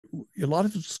a lot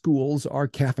of schools are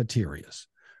cafeterias.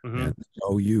 Hmm. And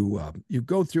so you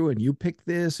go through and you pick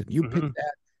this and you pick Hmm.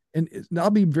 that. And I'll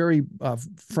be very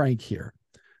frank here.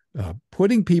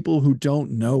 Putting people who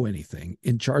don't know anything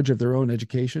in charge of their own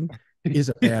education is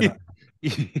a bad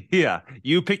Yeah,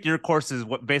 you pick your courses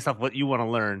based off what you want to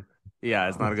learn. Yeah,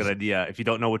 it's not a good idea. idea if you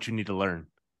don't know what you need to learn.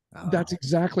 That's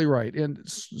exactly right. And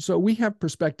so we have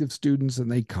prospective students,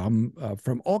 and they come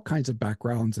from all kinds of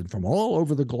backgrounds and from all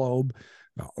over the globe,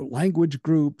 language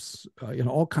groups,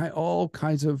 all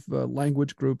kinds of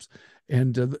language groups,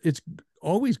 and it's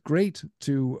always great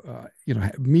to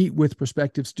meet with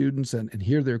prospective students and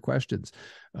hear their questions.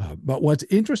 But what's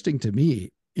interesting to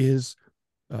me is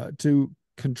to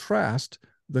contrast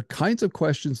the kinds of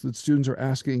questions that students are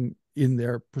asking in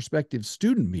their prospective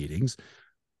student meetings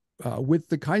with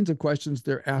the kinds of questions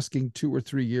they're asking 2 or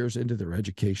 3 years into their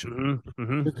education. Hmm.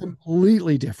 Hmm. They're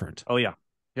completely different. Oh yeah.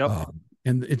 Yep.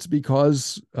 And it's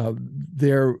because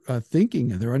their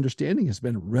thinking and their understanding has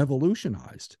been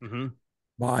revolutionized Hmm.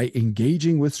 by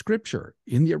engaging with scripture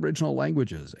in the original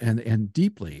languages and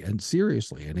deeply and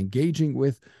seriously, and engaging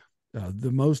with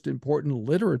the most important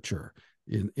literature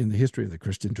in the history of the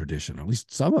Christian tradition, at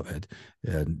least some of it,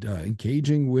 and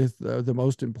engaging with the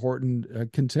most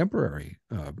important contemporary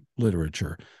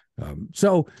literature.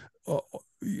 So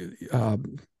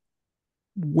um,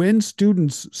 when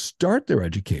students start their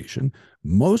education,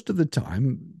 most of the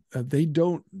time they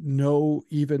don't know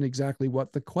even exactly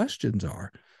what the questions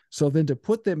are. So then to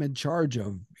put them in charge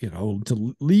of,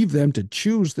 to leave them to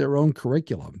choose their own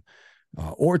curriculum,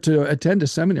 or to attend a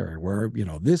seminary where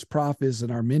this prof is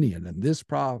an Arminian and this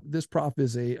prof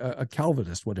is a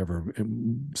Calvinist, whatever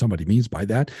somebody means by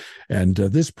that, and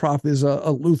this prof is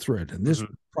a Lutheran, and this Hmm.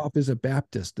 prof is a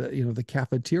Baptist. The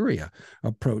cafeteria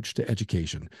approach to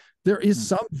education. There is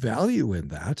some value in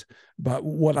that, but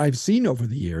what I've seen over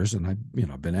the years, and I've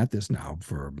been at this now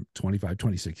for 25,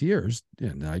 26 years,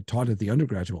 and I taught at the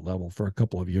undergraduate level for a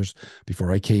couple of years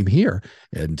before I came here,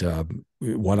 and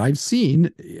what I've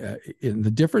seen in the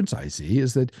difference I see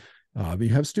is that you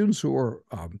have students who are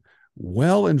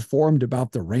well informed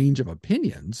about the range of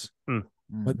opinions, Mm.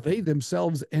 but they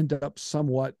themselves end up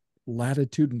somewhat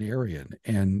latitudinarian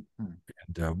and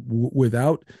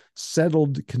without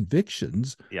settled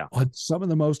convictions Yeah. on some of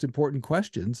the most important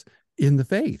questions in the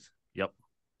faith. Yep.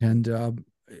 And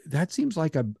that seems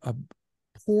like a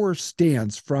poor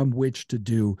stance from which to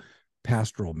do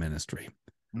pastoral ministry.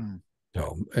 Mm.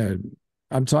 So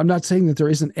I'm not saying that there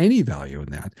isn't any value in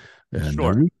that, and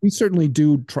Sure. we certainly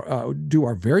do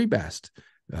our very best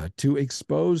to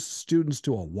expose students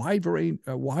to a wide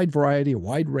variety, a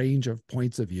wide range of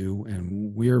points of view,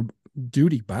 and we're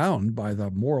duty bound by the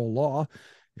moral law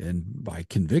and by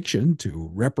conviction to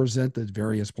represent the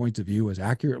various points of view as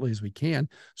accurately as we can,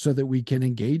 so that we can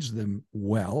engage them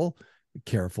well,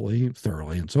 carefully,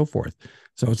 thoroughly, and so forth.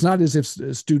 So it's not as if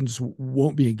students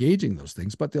won't be engaging those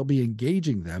things, but they'll be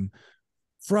engaging them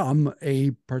from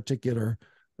a particular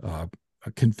a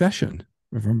confession,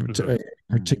 from Hmm. a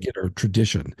particular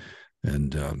tradition.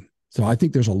 And so I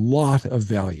think there's a lot of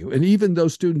value. And even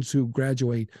those students who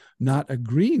graduate not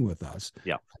agreeing with us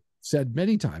Yeah. said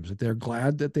many times that they're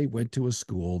glad that they went to a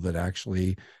school that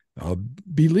actually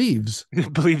believes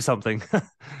Believe something.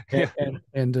 and Yeah.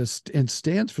 and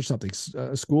stands for something.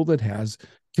 A school that has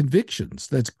convictions,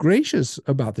 that's gracious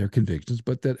about their convictions,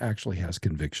 but that actually has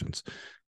convictions.